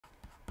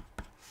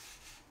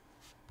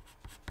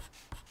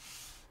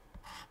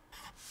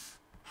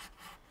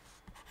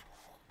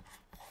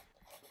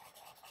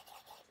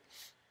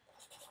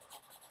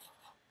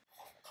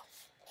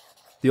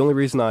The only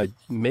reason I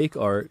make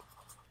art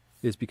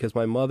is because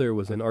my mother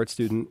was an art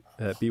student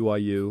at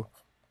BYU.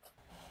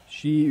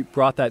 She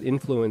brought that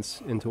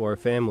influence into our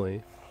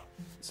family.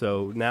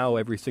 So now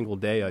every single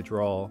day I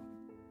draw.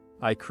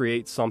 I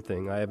create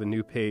something. I have a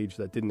new page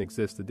that didn't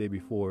exist the day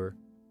before.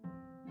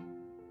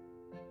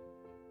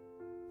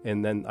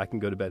 And then I can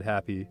go to bed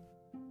happy.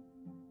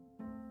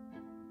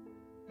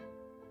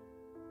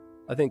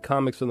 I think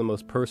comics are the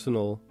most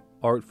personal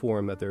art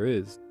form that there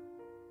is.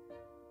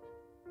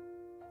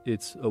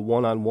 It's a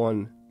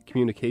one-on-one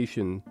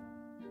communication.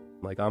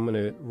 Like, I'm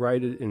going to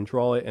write it and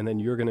draw it, and then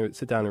you're going to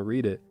sit down and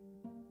read it.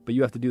 But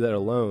you have to do that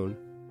alone.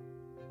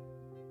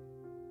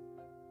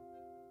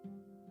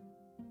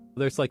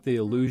 There's like the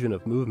illusion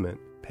of movement,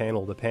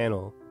 panel to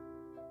panel.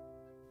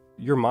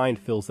 Your mind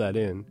fills that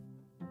in.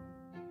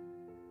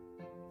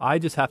 I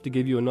just have to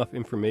give you enough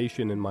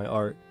information in my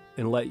art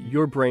and let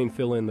your brain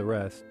fill in the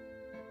rest.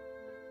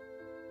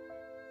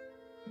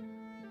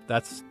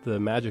 That's the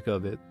magic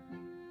of it.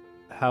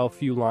 How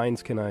few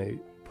lines can I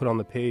put on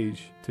the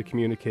page to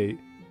communicate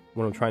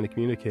what I'm trying to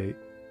communicate?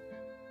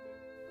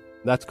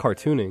 That's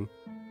cartooning.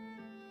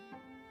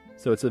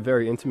 So it's a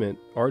very intimate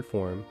art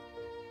form.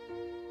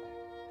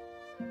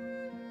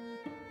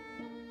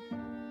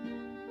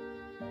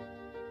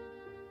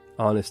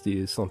 Honesty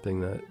is something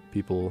that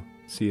people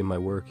see in my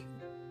work.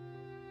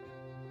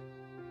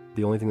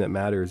 The only thing that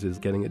matters is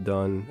getting it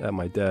done at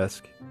my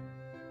desk.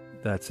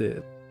 That's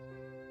it.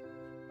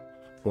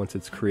 Once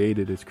it's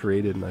created,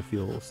 and I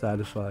feel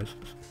satisfied.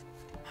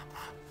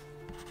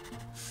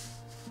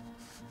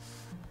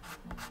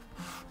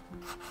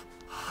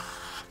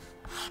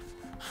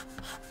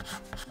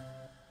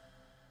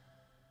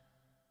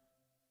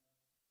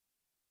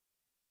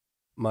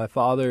 My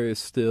father is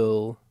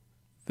still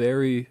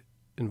very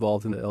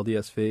involved in the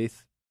LDS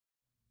faith.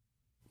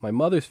 My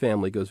mother's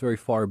family goes very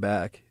far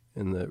back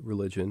in the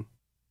religion.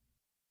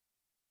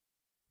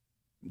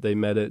 They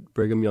met at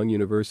Brigham Young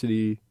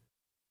University.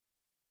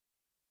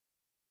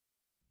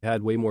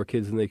 Had way more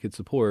kids than they could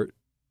support.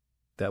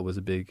 That was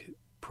a big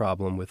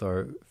problem with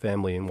our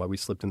family and why we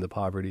slipped into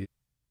poverty.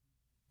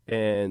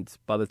 And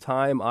by the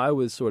time I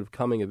was sort of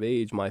coming of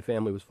age, my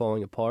family was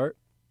falling apart.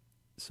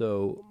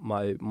 So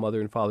my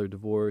mother and father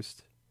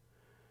divorced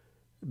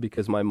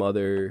because my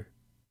mother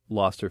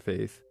lost her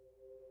faith.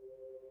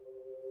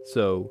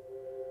 So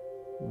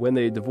when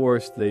they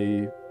divorced,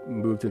 they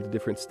moved into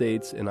different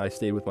states, and I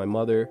stayed with my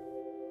mother.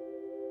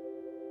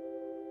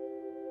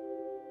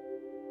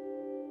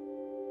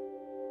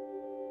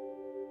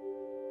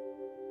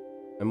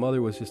 My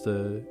mother was just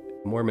a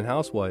Mormon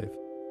housewife.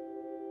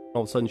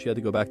 All of a sudden, she had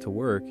to go back to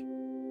work,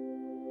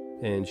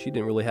 and she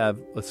didn't really have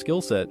a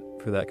skill set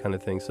for that kind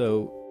of thing.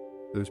 So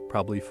there's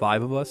probably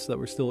 5 of us that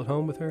were still at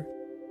home with her.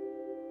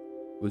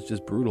 It was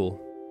just brutal.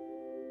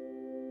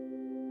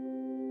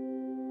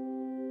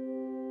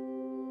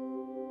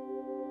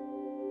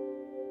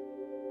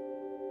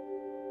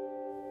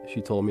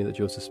 She told me that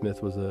Joseph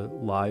Smith was a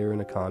liar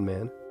and a con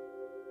man,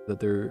 that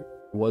there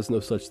was no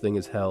such thing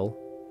as hell,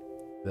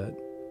 that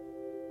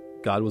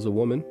God was a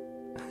woman.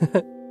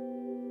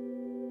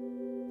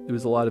 It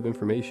was a lot of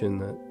information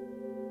that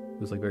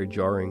was like very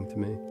jarring to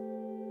me.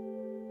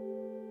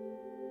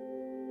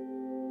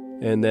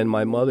 And then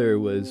my mother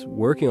was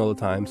working all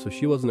the time, so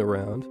she wasn't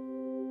around.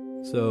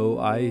 So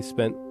I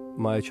spent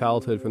my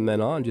childhood from then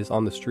on just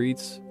on the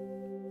streets,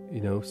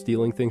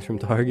 stealing things from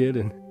Target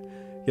and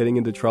getting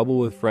into trouble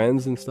with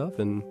friends and stuff,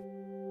 and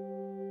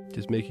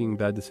just making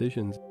bad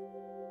decisions.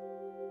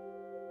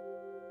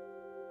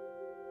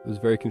 I was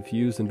very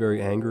confused and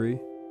very angry.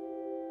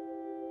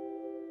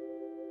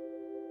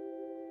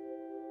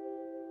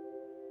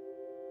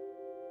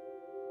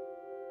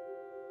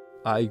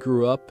 I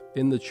grew up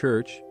in the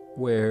church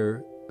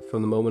where,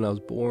 from the moment I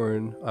was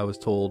born, I was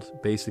told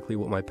basically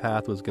what my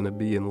path was going to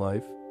be in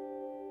life.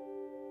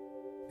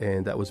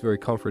 And that was very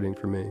comforting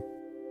for me.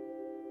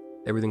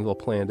 Everything was all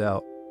planned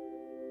out.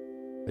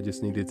 I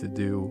just needed to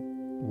do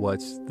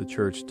what the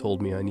church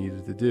told me I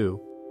needed to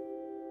do.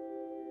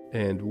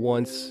 And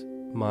once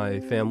my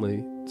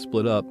family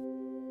split up,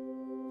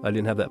 I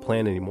didn't have that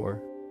plan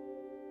anymore.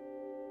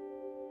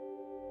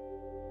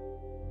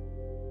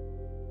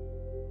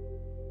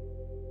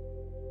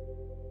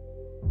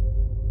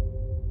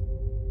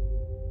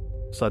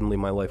 Suddenly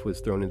my life was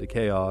thrown into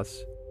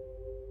chaos.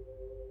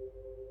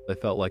 I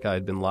felt like I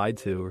had been lied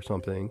to or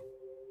something.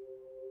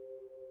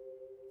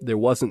 There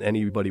wasn't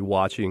anybody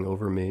watching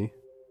over me.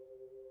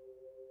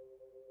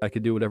 I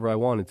could do whatever I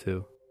wanted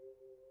to.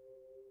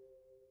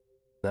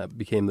 That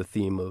became the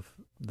theme of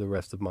the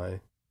rest of my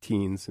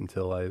teens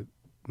until I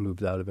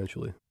moved out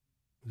eventually.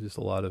 It was just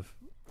a lot of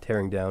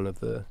tearing down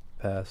of the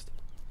past.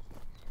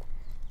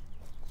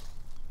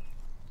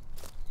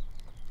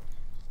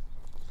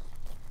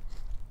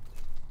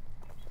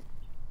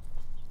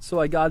 So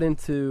I got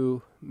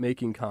into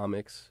making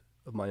comics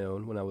of my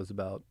own when I was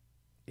about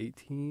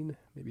 18,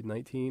 maybe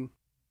 19.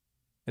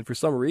 And for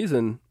some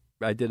reason,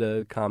 I did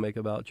a comic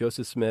about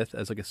Joseph Smith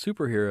as like a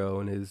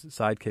superhero, and his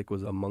sidekick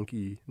was a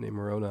monkey named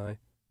Moroni.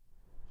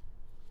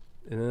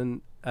 And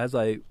then as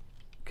I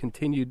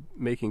continued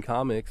making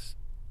comics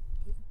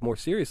more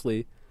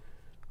seriously,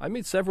 I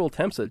made several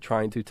attempts at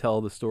trying to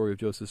tell the story of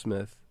Joseph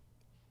Smith,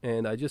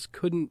 and I just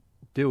couldn't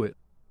do it,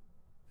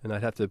 and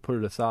I'd have to put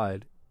it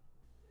aside.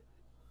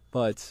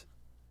 But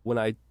when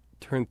I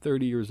turned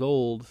 30 years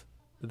old,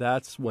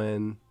 that's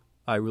when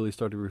I really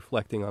started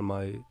reflecting on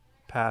my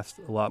past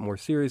a lot more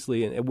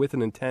seriously, and with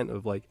an intent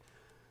of like,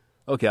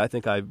 okay, I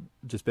think I've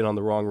just been on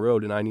the wrong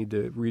road and I need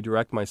to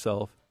redirect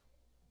myself.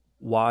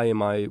 Why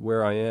am I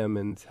where I am,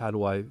 and how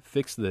do I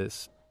fix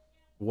this?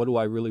 What do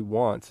I really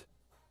want?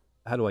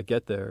 How do I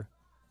get there?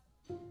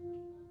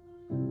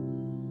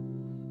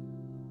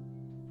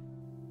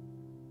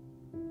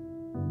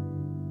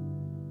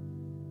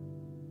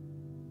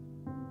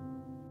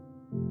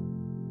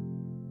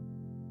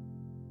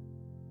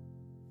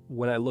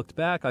 When I looked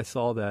back, I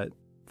saw that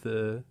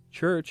the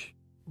church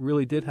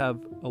really did have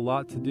a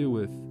lot to do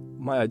with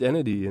my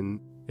identity, and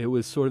it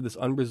was sort of this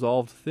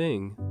unresolved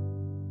thing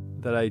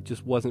that I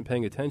just wasn't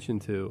paying attention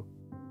to.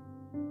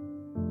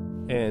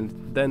 And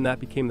then that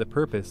became the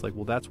purpose, like,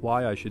 well, that's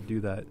why I should do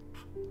that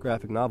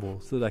graphic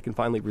novel, so that I can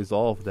finally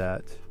resolve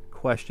that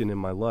question in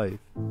my life.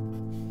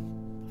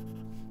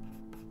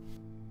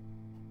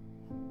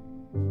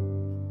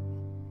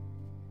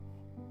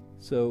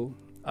 So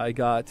I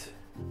got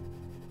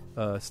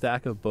a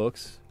stack of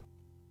books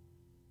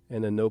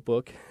and a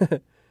notebook,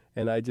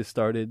 and I just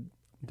started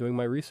doing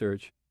my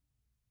research,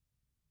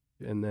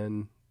 and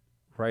then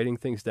writing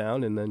things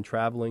down, and then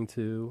traveling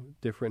to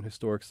different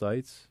historic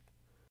sites.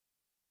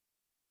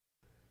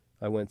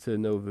 I went to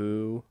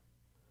Nauvoo,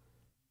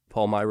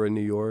 Palmyra,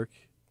 New York,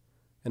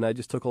 and I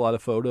just took a lot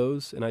of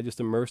photos, and I just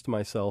immersed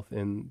myself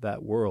in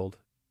that world.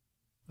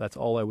 That's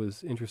all I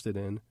was interested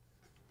in,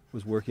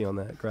 was working on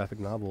that graphic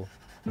novel.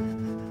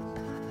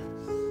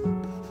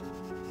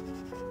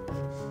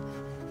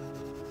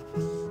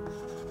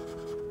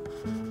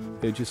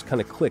 It just kind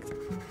of clicked.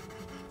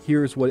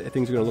 Here's what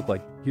things are going to look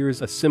like.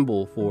 Here's a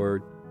symbol for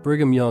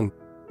Brigham Young,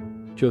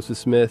 Joseph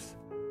Smith,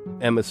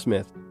 Emma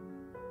Smith.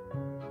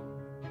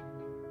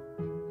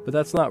 But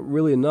that's not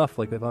really enough.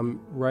 Like, if I'm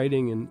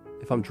writing and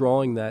if I'm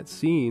drawing that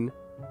scene,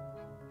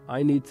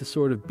 I need to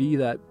sort of be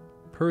that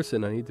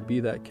person. I need to be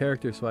that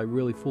character, so I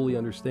really fully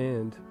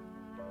understand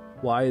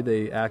why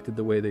they acted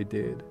the way they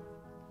did,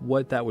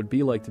 what that would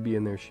be like to be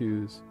in their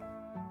shoes,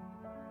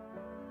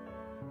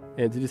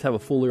 and to just have a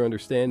fuller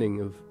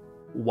understanding of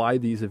why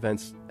these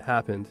events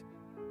happened.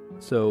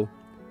 So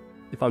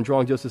if I'm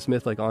drawing Joseph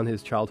Smith like on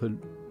his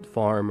childhood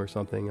farm or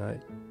something, I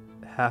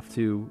have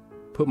to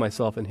put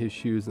myself in his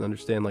shoes and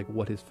understand like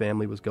what his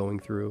family was going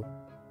through.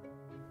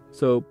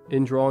 So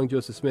in drawing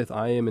Joseph Smith,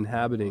 I am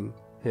inhabiting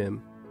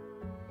him.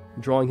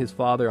 Drawing his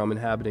father, I'm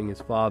inhabiting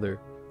his father.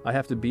 I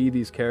have to be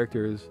these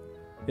characters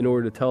in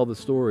order to tell the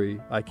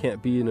story. I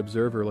can't be an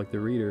observer like the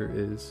reader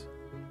is.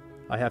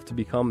 I have to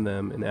become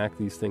them and act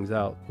these things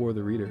out for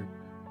the reader.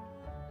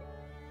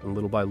 And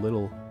little by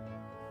little,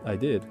 I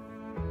did.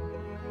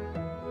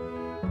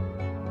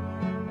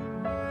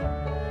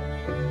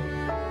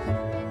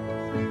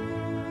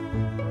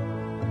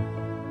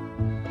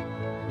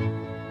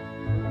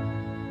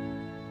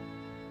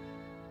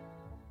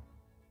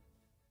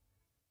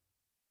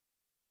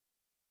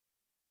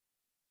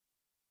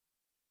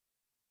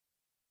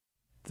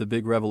 The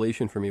big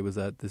revelation for me was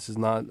that this is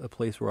not a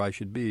place where I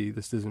should be.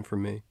 This isn't for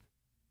me.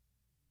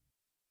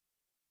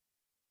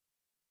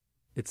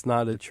 It's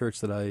not a church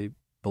that I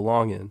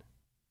belong in.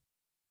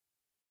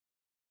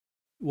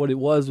 What it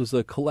was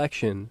a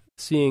collection,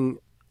 seeing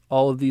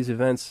all of these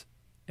events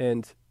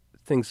and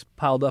things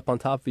piled up on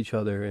top of each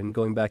other and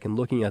going back and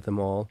looking at them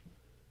all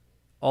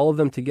of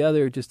them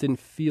together just didn't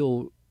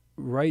feel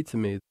right to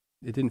me.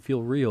 It didn't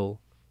feel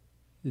real.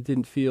 It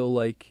didn't feel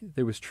like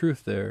there was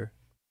truth there.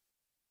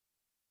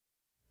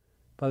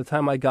 By the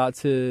time I got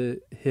to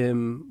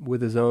him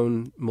with his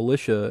own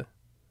militia,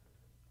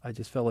 I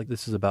just felt like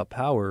this is about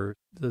power.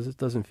 It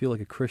doesn't feel like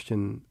a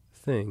Christian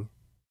thing.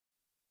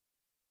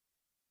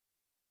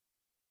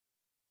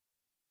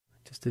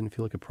 It just didn't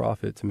feel like a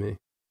prophet to me.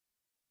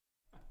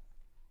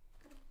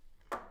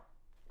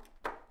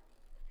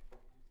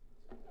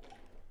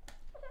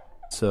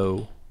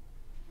 So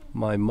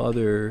my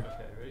mother,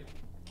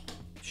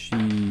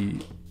 she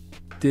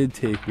did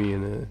take me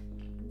in a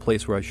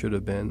place where I should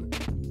have been.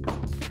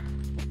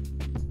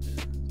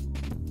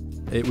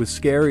 It was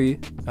scary.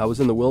 I was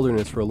in the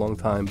wilderness for a long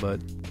time, but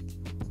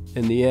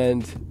in the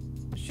end,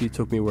 she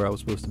took me where I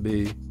was supposed to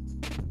be.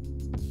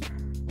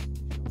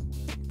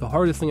 The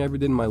hardest thing I ever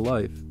did in my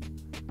life,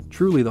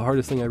 truly the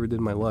hardest thing I ever did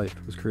in my life,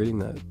 was creating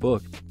that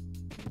book.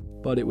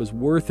 But it was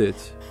worth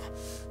it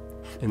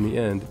in the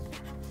end.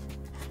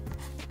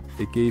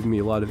 It gave me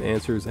a lot of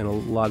answers and a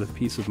lot of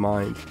peace of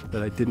mind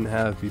that I didn't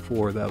have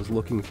before, that I was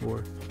looking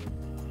for.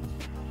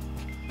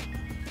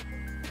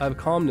 I have a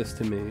calmness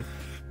to me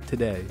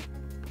today.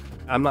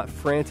 I'm not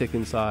frantic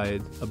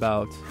inside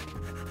about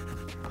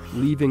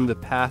leaving the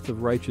path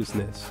of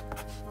righteousness.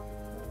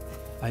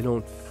 I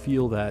don't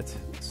feel that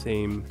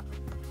same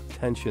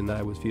tension that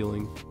I was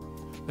feeling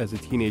as a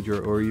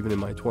teenager or even in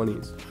my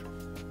 20s.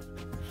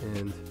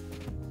 And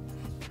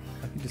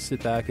I can just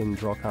sit back and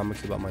draw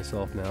comics about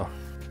myself now.